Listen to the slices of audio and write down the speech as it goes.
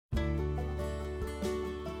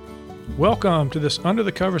Welcome to this Under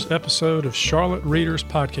the Covers episode of Charlotte Readers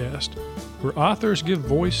Podcast, where authors give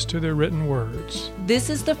voice to their written words. This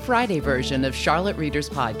is the Friday version of Charlotte Readers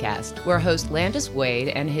Podcast, where host Landis Wade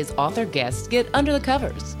and his author guests get under the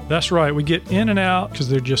covers. That's right, we get in and out because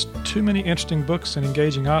there are just too many interesting books and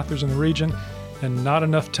engaging authors in the region and not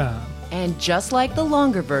enough time. And just like the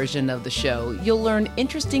longer version of the show, you'll learn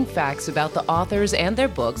interesting facts about the authors and their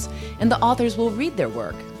books, and the authors will read their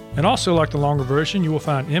work. And also, like the longer version, you will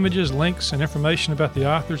find images, links, and information about the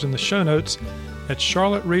authors in the show notes at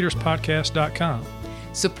charlottereaderspodcast.com.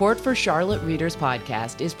 Support for Charlotte Readers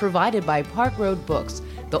Podcast is provided by Park Road Books,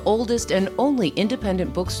 the oldest and only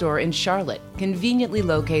independent bookstore in Charlotte, conveniently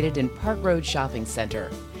located in Park Road Shopping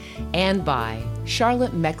Center. And by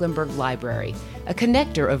Charlotte Mecklenburg Library, a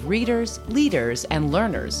connector of readers, leaders, and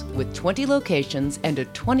learners with 20 locations and a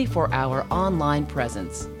 24-hour online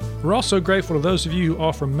presence. We're also grateful to those of you who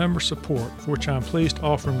offer member support, for which I'm pleased to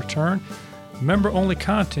offer in return member-only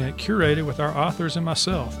content curated with our authors and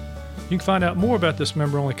myself. You can find out more about this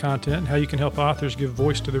member-only content and how you can help authors give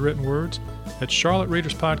voice to their written words at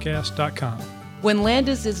charlottereaderspodcast.com. When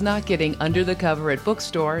Landis is not getting under the cover at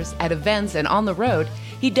bookstores, at events, and on the road,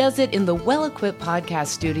 he does it in the well-equipped podcast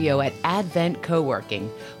studio at Advent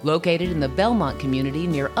Co-working, located in the Belmont community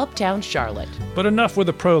near Uptown Charlotte. But enough with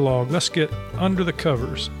the prologue. Let's get under the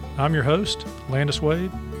covers. I'm your host, Landis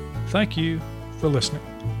Wade. Thank you for listening.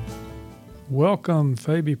 Welcome,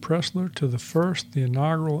 Phoebe Pressler, to the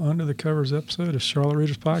inaugural Under the Covers episode of Charlotte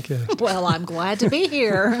Readers Podcast. Well, I'm glad to be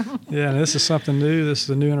here. Yeah, and this is something new. This is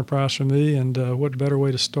a new enterprise for me, and what better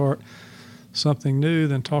way to start something new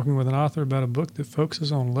than talking with an author about a book that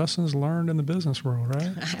focuses on lessons learned in the business world,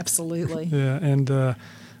 right? Absolutely. Yeah, and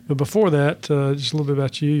but before that, just a little bit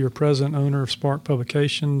about you. You're president, owner of Spark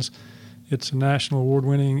Publications. It's a national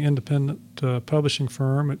award-winning independent publishing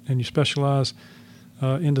firm, and you specialize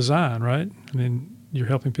in design, right? I mean, you're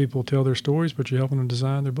helping people tell their stories, but you're helping them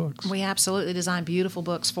design their books. We absolutely design beautiful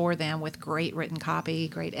books for them with great written copy,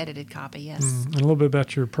 great edited copy, yes. And a little bit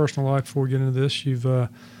about your personal life before we get into this.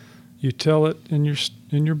 You tell it in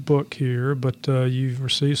your book here, but you've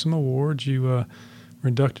received some awards. You were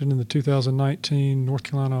inducted in the 2019 North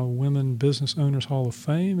Carolina Women Business Owners Hall of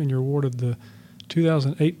Fame, and you're awarded the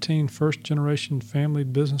 2018 First Generation Family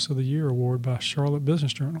Business of the Year Award by Charlotte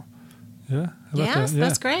Business Journal. Yeah? Yes, that? Yeah.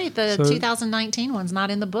 That's great. The 2019 one's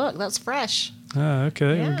not in the book. That's fresh. Ah,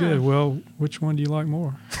 okay. Yeah. Well, good. Well, which one do you like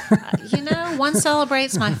more? One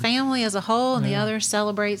celebrates my family as a whole, and the other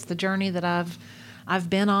celebrates the journey that I've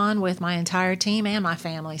been on with my entire team and my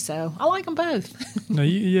family. So I like them both. Now,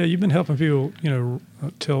 you've been helping people,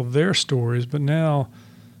 tell their stories, but now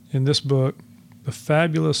in this book, The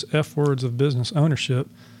Fabulous F Words of Business Ownership,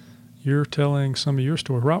 you're telling some of your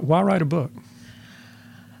story. Why write a book?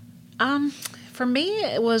 For me,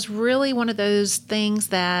 it was really one of those things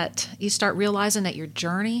that you start realizing that your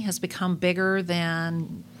journey has become bigger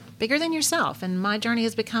than yourself, and my journey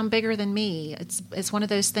has become bigger than me. It's one of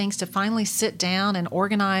those things to finally sit down and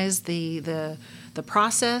organize the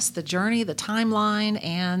process, the journey, the timeline,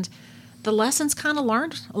 and the lessons kind of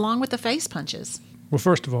learned along with the face punches. Well,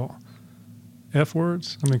 first of all, F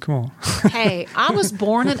words? I mean, come on. Hey, I was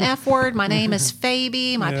born an F word. My name is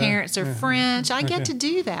Phoebe. My parents are French. I get to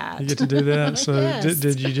do that. You get to do that? So Yes.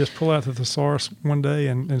 did you just pull out the thesaurus one day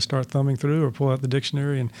and start thumbing through, or pull out the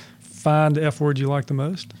dictionary and find the F word you like the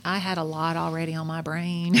most? I had a lot already on my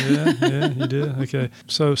brain. Yeah, you did? Okay.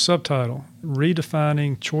 So subtitle,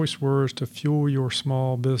 Redefining Choice Words to Fuel Your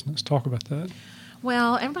Small Business. Talk about that.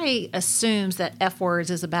 Well, everybody assumes that F words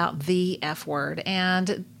is about the F word,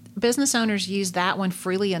 and business owners use that one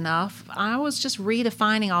freely enough. I was just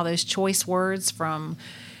redefining all those choice words from,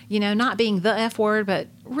 not being the F word, but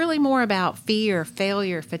really more about fear,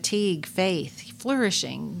 failure, fatigue, faith,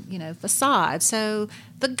 flourishing, facade. So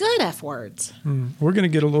the good F words. We're going to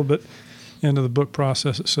get a little bit into the book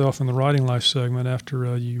process itself in the writing life segment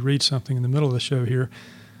after you read something in the middle of the show here.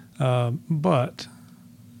 But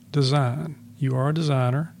design. You are a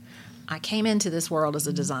designer. I came into this world as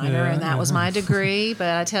a designer, and that was my degree.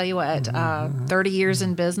 But I tell you what, 30 years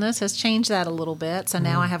in business has changed that a little bit. So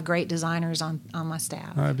now I have great designers on my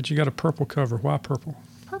staff. All right, but you got a purple cover. Why purple?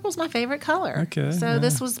 Purple's my favorite color. Okay. So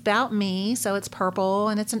this was about me. So it's purple,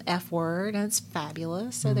 and it's an F word, and it's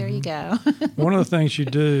fabulous. So there you go. One of the things you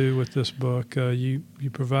do with this book, you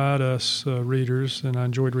provide us readers, and I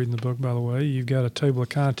enjoyed reading the book, by the way. You've got a table of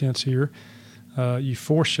contents here. You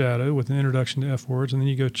foreshadow with an introduction to F words, and then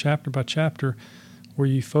you go chapter by chapter where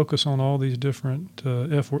you focus on all these different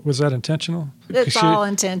was that intentional? It's all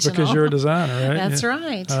intentional. Because you're a designer, right? That's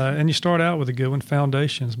right. And you start out with a good one,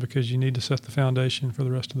 foundations, because you need to set the foundation for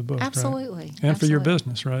the rest of the book. Absolutely. Right? And for your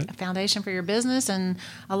business, right? A foundation for your business. And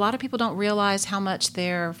a lot of people don't realize how much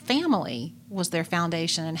their family was their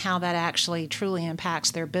foundation and how that actually truly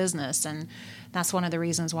impacts their business. And that's one of the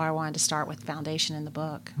reasons why I wanted to start with foundation in the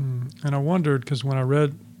book. And I wondered, because when I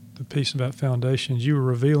read the piece about foundations, you were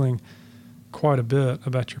revealing quite a bit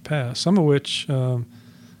about your past, some of which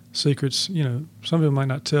secrets, some people might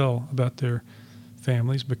not tell about their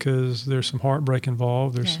families because there's some heartbreak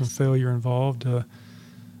involved, there's some failure involved.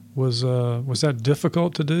 Was that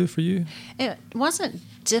difficult to do for you? It wasn't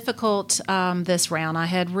difficult this round. I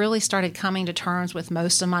had really started coming to terms with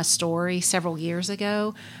most of my story several years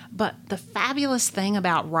ago, but the fabulous thing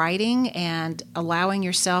about writing and allowing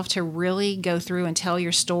yourself to really go through and tell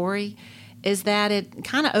your story is that it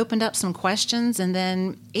kind of opened up some questions, and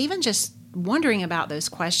then even just wondering about those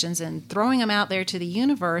questions and throwing them out there to the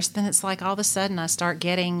universe, then it's like all of a sudden I start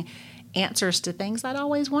getting answers to things I'd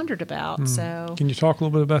always wondered about. So, can you talk a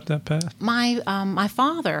little bit about that path? My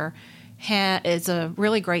father is a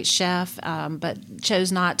really great chef, but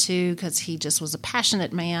chose not to because he just was a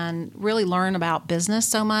passionate man, really learned about business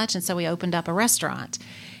so much, and so he opened up a restaurant.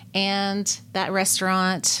 And that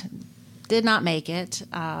restaurant did not make it.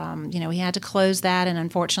 He had to close that, and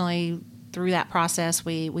unfortunately, through that process,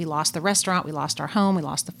 we lost the restaurant, we lost our home, we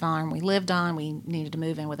lost the farm we lived on. We needed to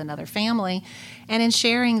move in with another family. And in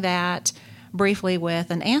sharing that briefly with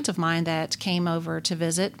an aunt of mine that came over to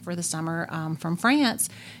visit for the summer from France,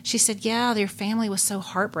 she said, yeah, your family was so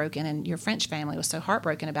heartbroken, and your French family was so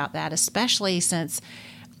heartbroken about that, especially since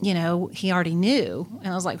he already knew.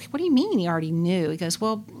 And I was like, what do you mean he already knew? He goes,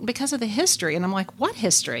 well, because of the history. And I'm like, what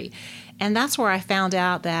history? And that's where I found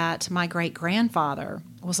out that my great-grandfather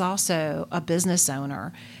was also a business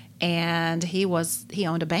owner, and he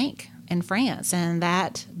owned a bank in France, and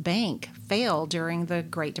that bank failed during the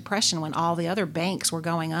Great Depression when all the other banks were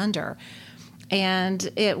going under. And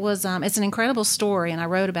it was it's an incredible story, and I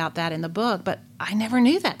wrote about that in the book, but I never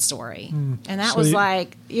knew that story. And that was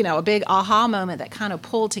a big aha moment that kind of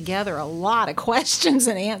pulled together a lot of questions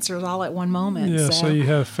and answers all at one moment. Yeah, so you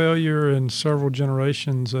have failure in several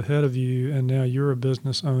generations ahead of you, and now you're a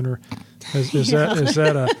business owner. Is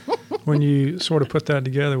that when you sort of put that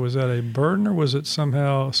together, was that a burden, or was it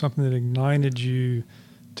somehow something that ignited you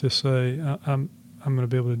to say, I'm going to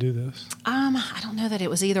be able to do this? I don't know that it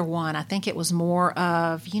was either one. I think it was more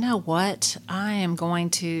of, I am going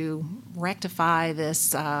to rectify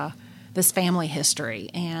this family history.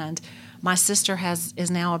 And my sister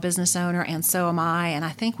is now a business owner, and so am I. And I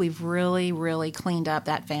think we've really, really cleaned up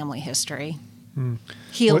that family history.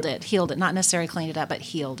 Healed it. Not necessarily cleaned it up, but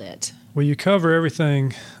healed it. Well, you cover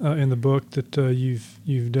everything in the book that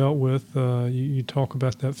you've dealt with. You talk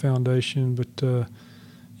about that foundation, but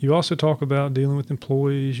you also talk about dealing with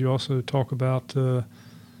employees. You also talk about, the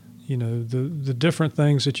different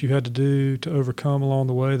things that you had to do to overcome along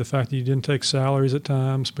the way, the fact that you didn't take salaries at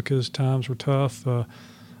times because times were tough.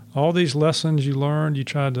 All these lessons you learned, you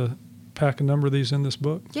tried to pack a number of these in this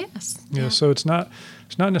book. Yes. Yeah. So it's not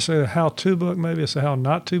necessarily a how-to book. Maybe it's a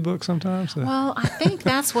how-not-to book sometimes. Well, I think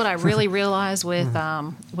that's what I really realized with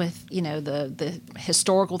the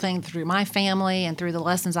historical thing through my family and through the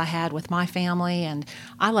lessons I had with my family. And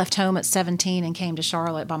I left home at 17 and came to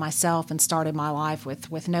Charlotte by myself and started my life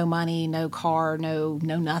with no money, no car, no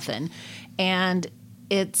nothing. And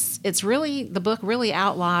it's really, the book really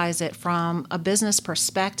outlines it from a business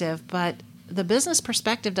perspective, but the business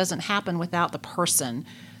perspective doesn't happen without the person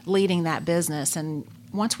leading that business. And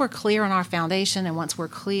once we're clear on our foundation and once we're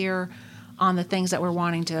clear on the things that we're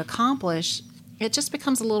wanting to accomplish, it just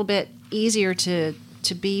becomes a little bit easier to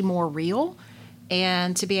be more real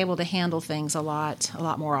and to be able to handle things a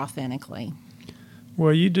lot more authentically.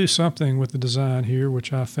 Well, you do something with the design here,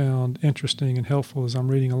 which I found interesting and helpful as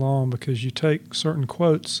I'm reading along, because you take certain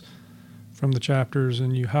quotes from the chapters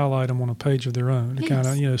and you highlight them on a page of their own.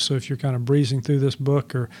 Yes. So if you're kind of breezing through this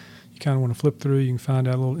book or you kind of want to flip through, you can find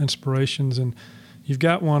out little inspirations. And you've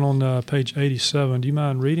got one on page 87. Do you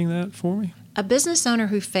mind reading that for me? A business owner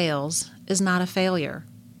who fails is not a failure.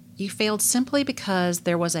 You failed simply because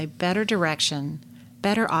there was a better direction,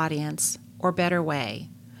 better audience, or better way.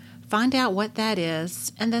 Find out what that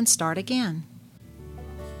is and then start again.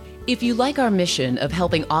 If you like our mission of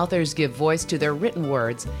helping authors give voice to their written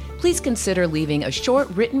words, please consider leaving a short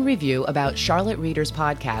written review about Charlotte Readers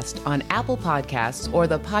Podcast on Apple Podcasts or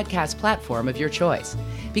the podcast platform of your choice.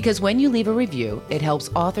 Because when you leave a review, it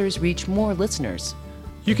helps authors reach more listeners.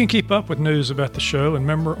 You can keep up with news about the show and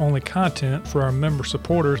member-only content for our member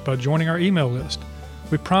supporters by joining our email list.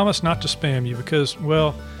 We promise not to spam you because,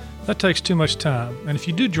 well, that takes too much time. And if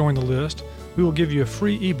you do join the list, we will give you a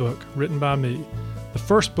free ebook written by me, the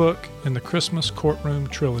first book in the Christmas Courtroom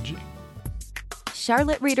Trilogy.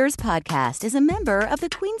 Charlotte Readers Podcast is a member of the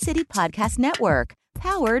Queen City Podcast Network,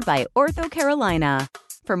 powered by OrthoCarolina.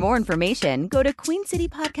 For more information, go to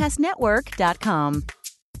queencitypodcastnetwork.com.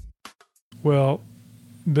 Well,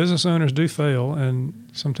 business owners do fail, and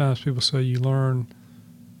sometimes people say you learn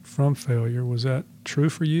from failure. Was that true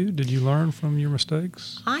for you? Did you learn from your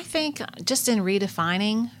mistakes? I think just in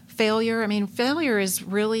redefining failure, failure is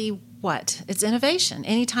really what? It's innovation.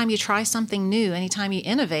 Anytime you try something new, anytime you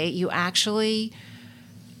innovate, you actually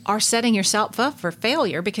are setting yourself up for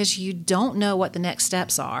failure because you don't know what the next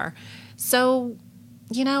steps are. So,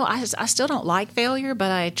 I still don't like failure,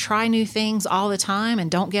 but I try new things all the time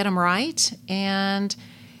and don't get them right. And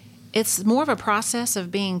it's more of a process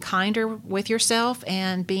of being kinder with yourself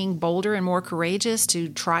and being bolder and more courageous to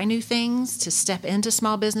try new things, to step into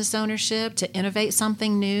small business ownership, to innovate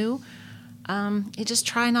something new. You just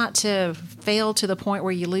try not to fail to the point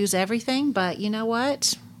where you lose everything. But you know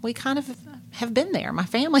what? We kind of have been there. My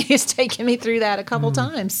family has taken me through that a couple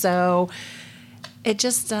times. So it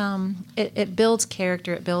just it builds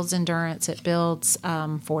character, it builds endurance, it builds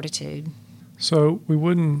fortitude. So we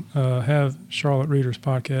wouldn't have Charlotte Readers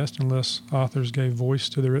Podcast unless authors gave voice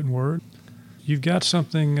to the written word. You've got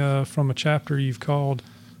something from a chapter you've called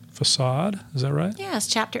Facade. Is that right? Yes,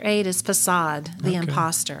 Chapter 8 is Facade, the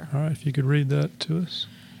Imposter. All right, if you could read that to us.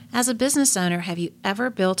 As a business owner, have you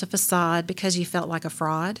ever built a facade because you felt like a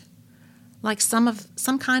fraud? Like some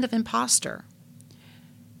kind of imposter?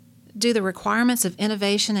 Do the requirements of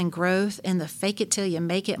innovation and growth in the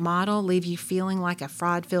fake-it-till-you-make-it model leave you feeling like a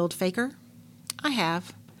fraud-filled faker? I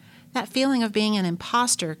have. That feeling of being an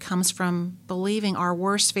imposter comes from believing our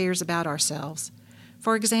worst fears about ourselves.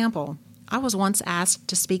 For example, I was once asked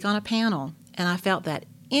to speak on a panel, and I felt that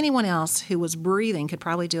anyone else who was breathing could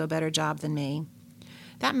probably do a better job than me.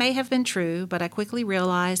 That may have been true, but I quickly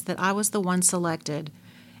realized that I was the one selected,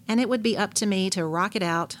 and it would be up to me to rock it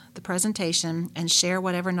out, the presentation, and share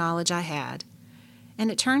whatever knowledge I had. And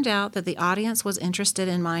it turned out that the audience was interested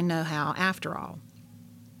in my know-how after all.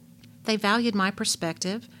 They valued my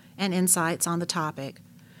perspective and insights on the topic.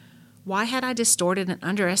 Why had I distorted and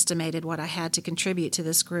underestimated what I had to contribute to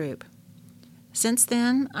this group? Since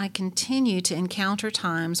then, I continue to encounter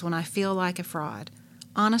times when I feel like a fraud.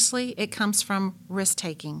 Honestly, it comes from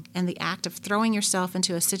risk-taking and the act of throwing yourself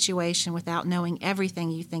into a situation without knowing everything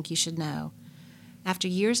you think you should know. After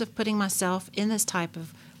years of putting myself in this type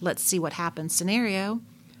of let's see what happens scenario,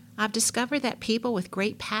 I've discovered that people with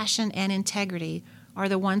great passion and integrity are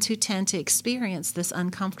the ones who tend to experience this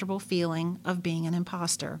uncomfortable feeling of being an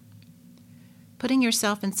imposter. Putting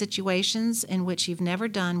yourself in situations in which you've never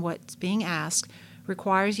done what's being asked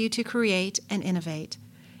requires you to create and innovate.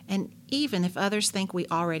 And even if others think we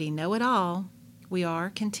already know it all, we are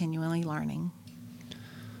continually learning.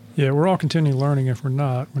 Yeah, we're all continually learning. If we're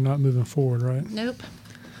not moving forward, right? Nope.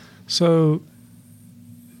 So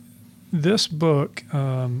this book,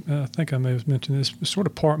 I think I may have mentioned this, is sort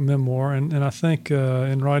of part memoir, and I think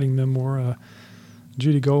in writing memoir,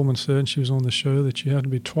 Judy Goldman said, she was on the show, that you have to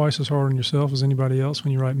be twice as hard on yourself as anybody else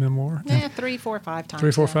when you write memoir. Yeah, 3, 4, 5 times.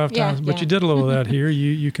 3, 4, 5 times. Yeah, But yeah. you did a little of that here.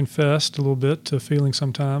 You confessed a little bit to feeling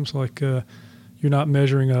sometimes like you're not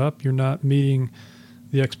measuring up, you're not meeting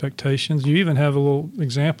the expectations. You even have a little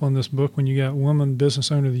example in this book when you got Woman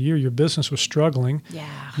Business Owner of the Year. Your business was struggling.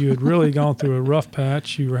 Yeah. You had really gone through a rough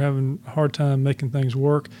patch. You were having a hard time making things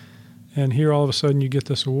work. And here all of a sudden you get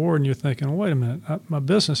this award and you're thinking, oh, wait a minute, my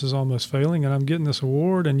business is almost failing and I'm getting this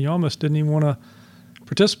award, and you almost didn't even want to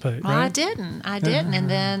participate, Well, right? I didn't. And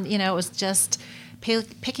then, it was just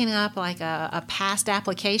picking up like a past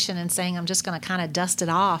application and saying I'm just going to kind of dust it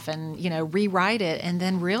off and, rewrite it, and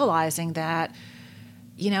then realizing that,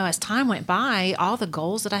 as time went by, all the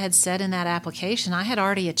goals that I had set in that application I had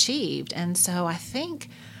already achieved. And so I think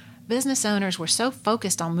business owners were so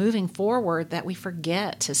focused on moving forward that we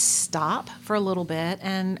forget to stop for a little bit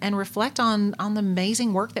and reflect on the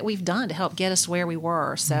amazing work that we've done to help get us where we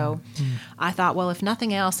were. So I thought, well, if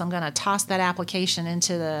nothing else, I'm going to toss that application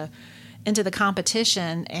into the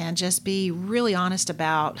competition and just be really honest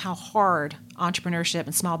about how hard entrepreneurship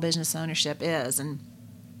and small business ownership is. And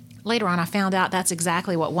later on, I found out that's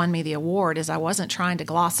exactly what won me the award. Is I wasn't trying to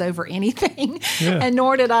gloss over anything, and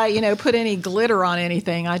nor did I, put any glitter on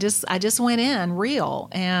anything. I just went in real,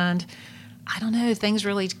 and I don't know, things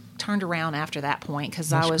really turned around after that point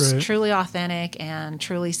because I was truly authentic and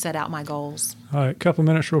truly set out my goals. All right, a couple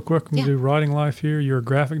minutes real quick. We do writing life here. You're a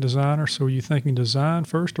graphic designer, so were you thinking design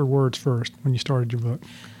first or words first when you started your book?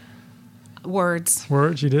 Words.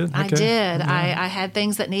 Words, you did? Okay. I did. Yeah. I had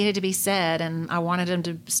things that needed to be said, and I wanted them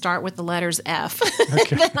to start with the letters F.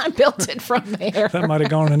 Okay. Then I built it from there. That might have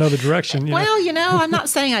gone in another direction. Yeah. Well, I'm not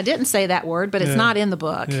saying I didn't say that word, but it's Yeah. not in the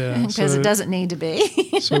book because it doesn't need to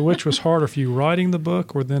be. So which was harder for you, writing the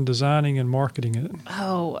book or then designing and marketing it?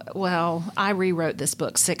 Oh, well, I rewrote this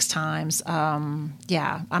book 6 times. I'm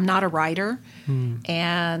not a writer,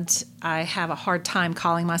 and I have a hard time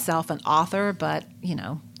calling myself an author, but,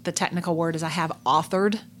 the technical word is I have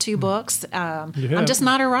authored 2 books. I'm just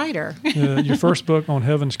not a writer. Your first book, On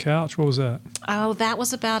Heaven's Couch, what was that? Oh, that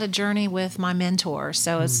was about a journey with my mentor.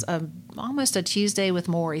 So it's almost a Tuesday with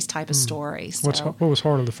Morrie's type of story. So, What was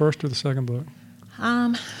harder, the first or the second book?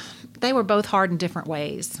 they were both hard in different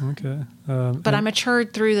ways. Okay. But I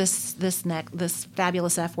matured through this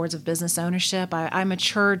fabulous F words of business ownership. I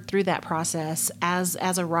matured through that process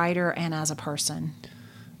as a writer and as a person.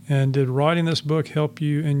 And did writing this book help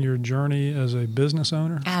you in your journey as a business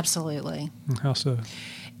owner? Absolutely. How so?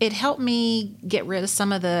 It helped me get rid of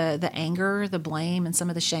some of the anger, the blame, and some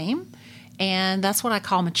of the shame. And that's what I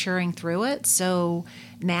call maturing through it. So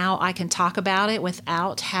now I can talk about it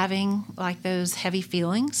without having like those heavy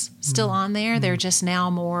feelings still on there. They're just now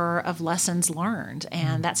more of lessons learned.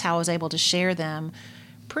 And that's how I was able to share them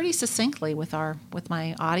pretty succinctly with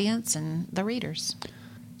my audience and the readers.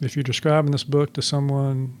 If you're describing this book to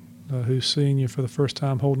someone who's seeing you for the first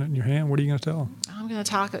time holding it in your hand, what are you going to tell them? I'm going to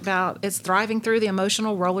talk about it's thriving through the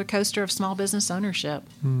emotional roller coaster of small business ownership.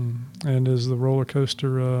 And is the roller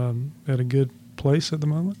coaster at a good place at the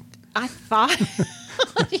moment? I thought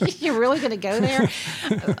you're really going to go there.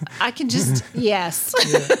 I can just yes.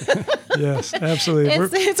 Yes, absolutely.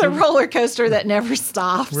 It's a roller coaster that never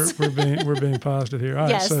stops. We're being positive here. All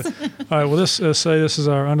right. Yes. So, all right. Well, this is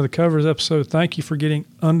our Under the Covers episode. Thank you for getting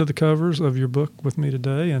under the covers of your book with me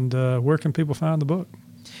today. And where can people find the book?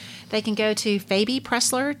 They can go to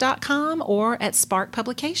fabipressler.com or at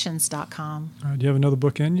sparkpublications.com. All right, do you have another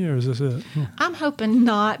book in you, or is this it? I'm hoping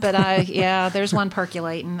not, but there's one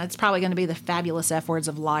percolating. It's probably going to be the fabulous F words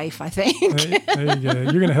of life, I think. There you go.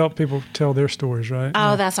 You're going to help people tell their stories, right?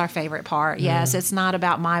 Oh, that's our favorite part. Yes, it's not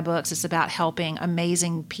about my books. It's about helping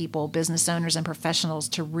amazing people, business owners and professionals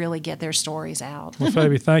to really get their stories out. Well,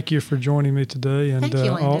 Fabi, thank you for joining me today. And Thank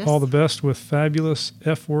you, Landis. all the best with fabulous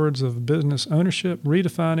F words of business ownership,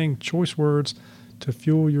 redefining choice words to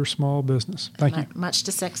fuel your small business. Thank you. Much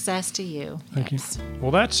to success to you. Thank you.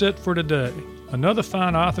 Well, that's it for today. Another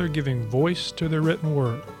fine author giving voice to their written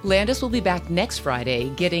word. Landis will be back next Friday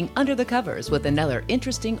getting under the covers with another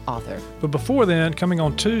interesting author. But before then, coming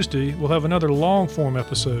on Tuesday, we'll have another long-form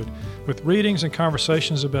episode with readings and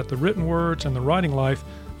conversations about the written words and the writing life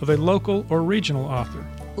of a local or regional author.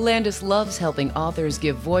 Landis loves helping authors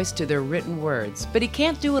give voice to their written words, but he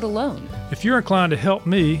can't do it alone. If you're inclined to help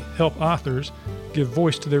me help authors give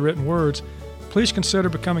voice to their written words, please consider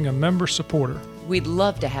becoming a member supporter. We'd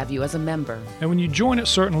love to have you as a member. And when you join at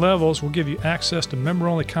certain levels, we'll give you access to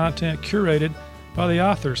member-only content curated by the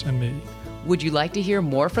authors and me. Would you like to hear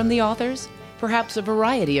more from the authors? Perhaps a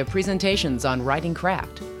variety of presentations on writing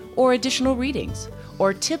craft, or additional readings,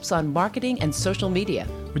 or tips on marketing and social media.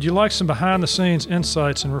 Would you like some behind-the-scenes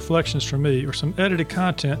insights and reflections from me, or some edited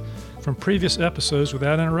content from previous episodes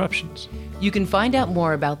without interruptions? You can find out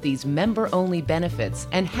more about these member-only benefits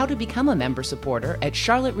and how to become a member supporter at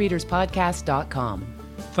charlottereaderspodcast.com.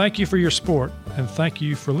 Thank you for your support, and thank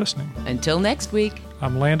you for listening. Until next week.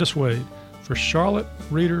 I'm Landis Wade for Charlotte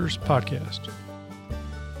Readers Podcast.